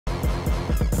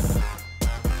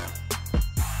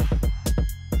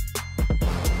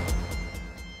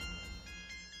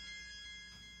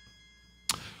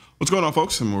going on,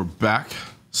 folks? And we're back.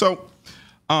 So,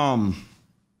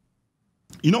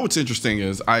 you know what's interesting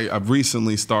is I've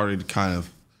recently started kind of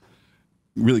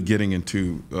really getting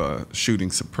into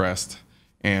shooting suppressed.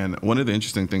 And one of the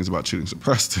interesting things about shooting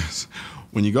suppressed is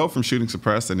when you go from shooting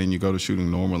suppressed and then you go to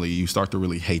shooting normally, you start to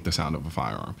really hate the sound of a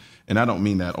firearm. And I don't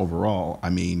mean that overall. I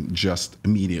mean just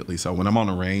immediately. So when I'm on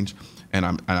a range and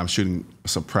I'm shooting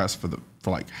suppressed for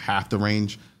like half the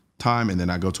range time, and then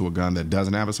I go to a gun that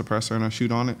doesn't have a suppressor and I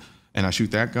shoot on it, and I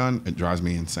shoot that gun, it drives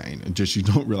me insane. And just, you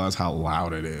don't realize how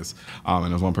loud it is.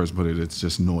 And as one person put it, it's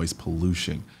just noise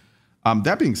pollution.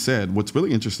 That being said, what's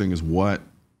really interesting is what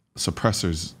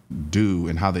suppressors do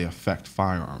and how they affect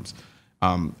firearms.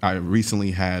 I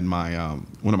recently had my,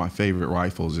 one of my favorite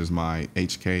rifles is my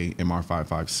HK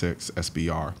MR556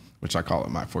 SBR, which I call it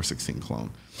my 416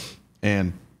 clone.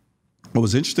 And what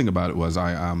was interesting about it was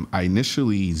I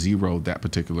initially zeroed that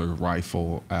particular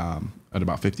rifle at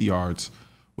about 50 yards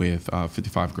with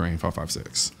 55 grain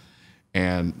 5.56,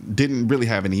 and didn't really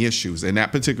have any issues. And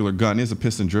that particular gun is a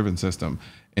piston-driven system,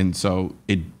 and so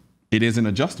it isn't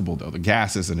adjustable though. The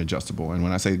gas isn't adjustable, and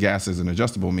when I say gas isn't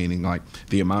adjustable, meaning like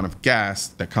the amount of gas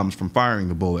that comes from firing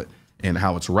the bullet and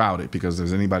how it's routed. Because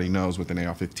as anybody knows, with an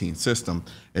AR-15 system,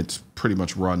 it's pretty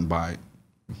much run by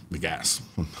the gas,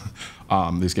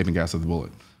 the escaping gas of the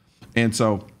bullet. And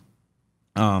so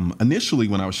initially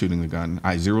when I was shooting the gun,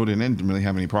 I zeroed it in, didn't really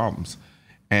have any problems.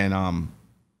 And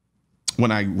when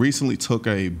I recently took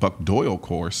a Buck Doyle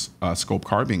course, scope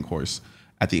carbine course,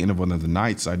 at the end of one of the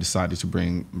nights, I decided to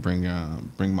bring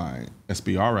my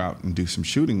SBR out and do some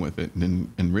shooting with it,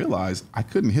 and realized I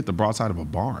couldn't hit the broadside of a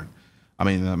barn. I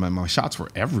mean, my shots were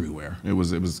everywhere. It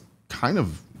was kind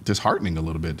of disheartening a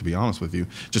little bit, to be honest with you,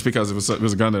 just because it was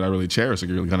a gun that I really cherish, a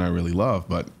gun I really love,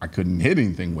 but I couldn't hit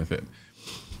anything with it.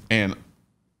 And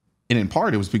in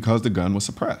part, it was because the gun was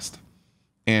suppressed.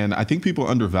 And I think people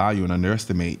undervalue and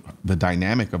underestimate the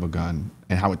dynamic of a gun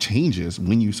and how it changes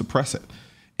when you suppress it.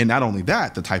 And not only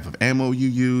that, the type of ammo you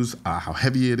use, how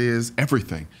heavy it is,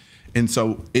 everything. And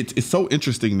so it's so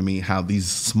interesting to me how these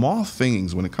small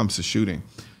things when it comes to shooting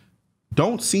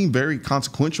don't seem very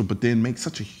consequential, but then make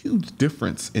such a huge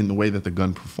difference in the way that the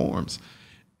gun performs.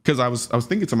 Because I was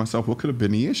thinking to myself, what could have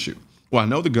been the issue? Well, I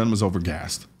know the gun was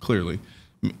overgassed, clearly,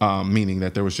 meaning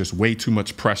that there was just way too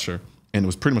much pressure, and it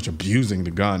was pretty much abusing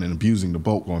the gun and abusing the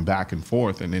bolt, going back and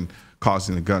forth, and then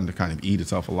causing the gun to kind of eat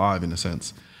itself alive in a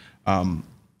sense.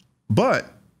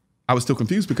 But I was still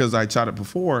confused because I shot it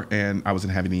before and I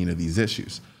wasn't having any of these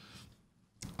issues.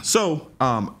 So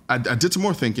I did some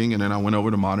more thinking, and then I went over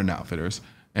to Modern Outfitters,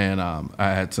 and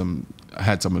I had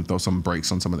someone throw some brakes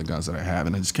on some of the guns that I have,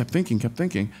 and I just kept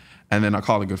thinking, and then I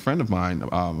called a good friend of mine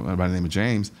by the name of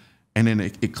James, and then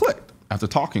it clicked after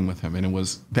talking with him, and it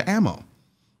was the ammo.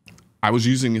 I was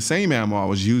using the same ammo I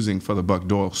was using for the Buck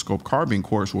Doyle scope carbine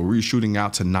course, where we were shooting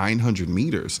out to 900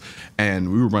 meters,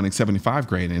 and we were running 75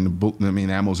 grain, and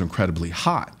the ammo is incredibly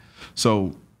hot.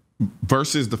 So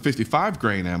versus the 55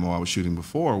 grain ammo I was shooting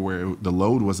before, where the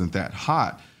load wasn't that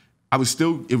hot,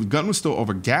 the gun was still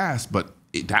overgassed, but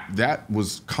that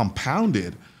was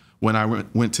compounded when I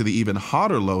went to the even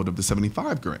hotter load of the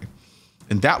 75 grain.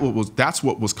 And that's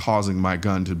what was causing my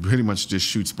gun to pretty much just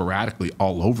shoot sporadically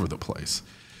all over the place.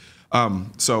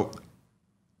 So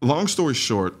long story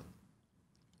short,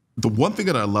 the one thing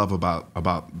that I love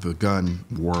about the gun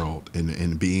world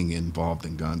and being involved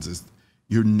in guns is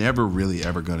you're never really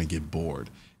ever going to get bored.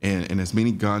 And as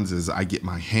many guns as I get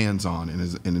my hands on, and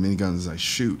as many guns as I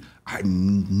shoot, I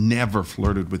never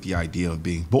flirted with the idea of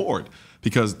being bored,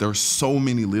 because there's so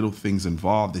many little things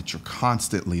involved that you're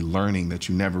constantly learning that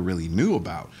you never really knew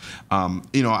about.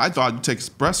 You know, I thought you take a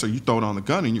suppressor, you throw it on the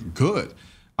gun, and you're good.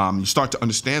 You start to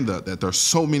understand that there's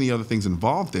so many other things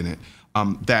involved in it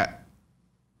that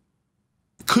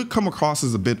could come across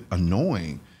as a bit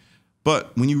annoying.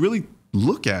 But when you really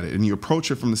look at it and you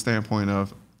approach it from the standpoint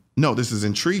of, no, this is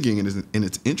intriguing and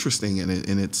it's interesting, and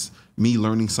it's me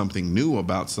learning something new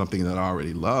about something that I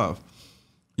already love,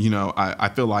 you know, I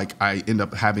feel like I end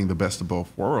up having the best of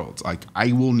both worlds. Like,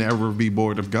 I will never be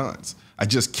bored of guns. I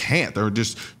just can't. There are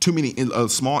just too many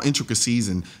small intricacies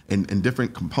and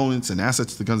different components and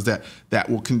assets to the guns that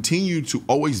will continue to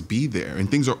always be there, and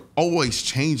things are always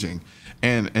changing,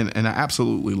 and I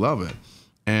absolutely love it.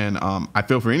 And I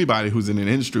feel for anybody who's in an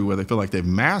industry where they feel like they've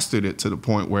mastered it to the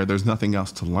point where there's nothing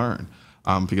else to learn,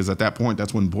 because at that point,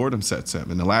 that's when boredom sets in,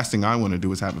 and the last thing I want to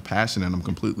do is have a passion that I'm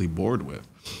completely bored with.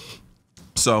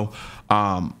 So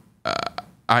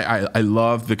I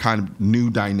love the kind of new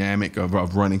dynamic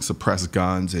of running suppressed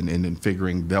guns and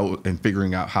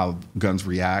figuring out how guns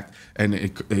react, and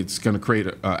it's going to create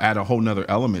add a whole nother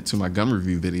element to my gun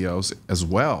review videos as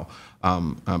well,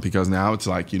 because now it's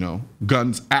like, you know,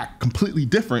 guns act completely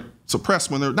different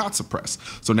suppressed when they're not suppressed.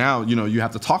 So now, you know, you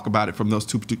have to talk about it from those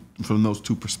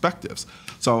two perspectives.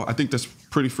 So I think that's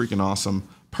pretty freaking awesome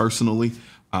personally.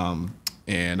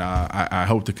 And I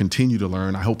hope to continue to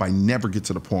learn. I hope I never get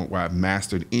to the point where I've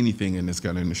mastered anything in this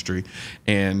gun industry.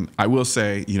 And I will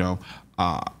say, you know,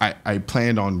 I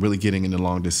planned on really getting into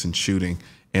long distance shooting,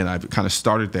 and I've kind of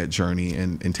started that journey,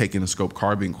 and taking the scope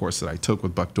carbine course that I took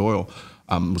with Buck Doyle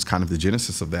was kind of the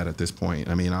genesis of that at this point.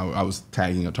 I mean, I was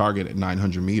tagging a target at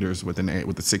 900 meters with a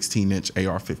 16-inch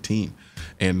AR-15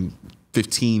 and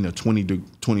 15 to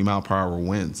 20 mile per hour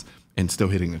winds, and still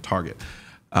hitting the target.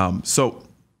 So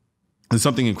there's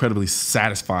something incredibly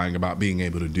satisfying about being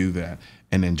able to do that,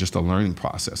 and then just a learning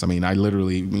process. I mean, I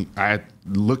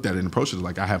looked at it and approached it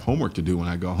like I have homework to do when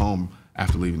I go home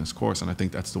after leaving this course, and I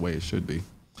think that's the way it should be.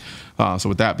 So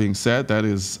with that being said, that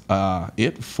is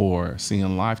it for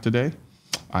Seeing Live today.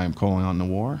 I am Colion the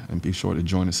War, and be sure to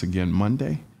join us again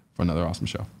Monday for another awesome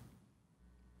show.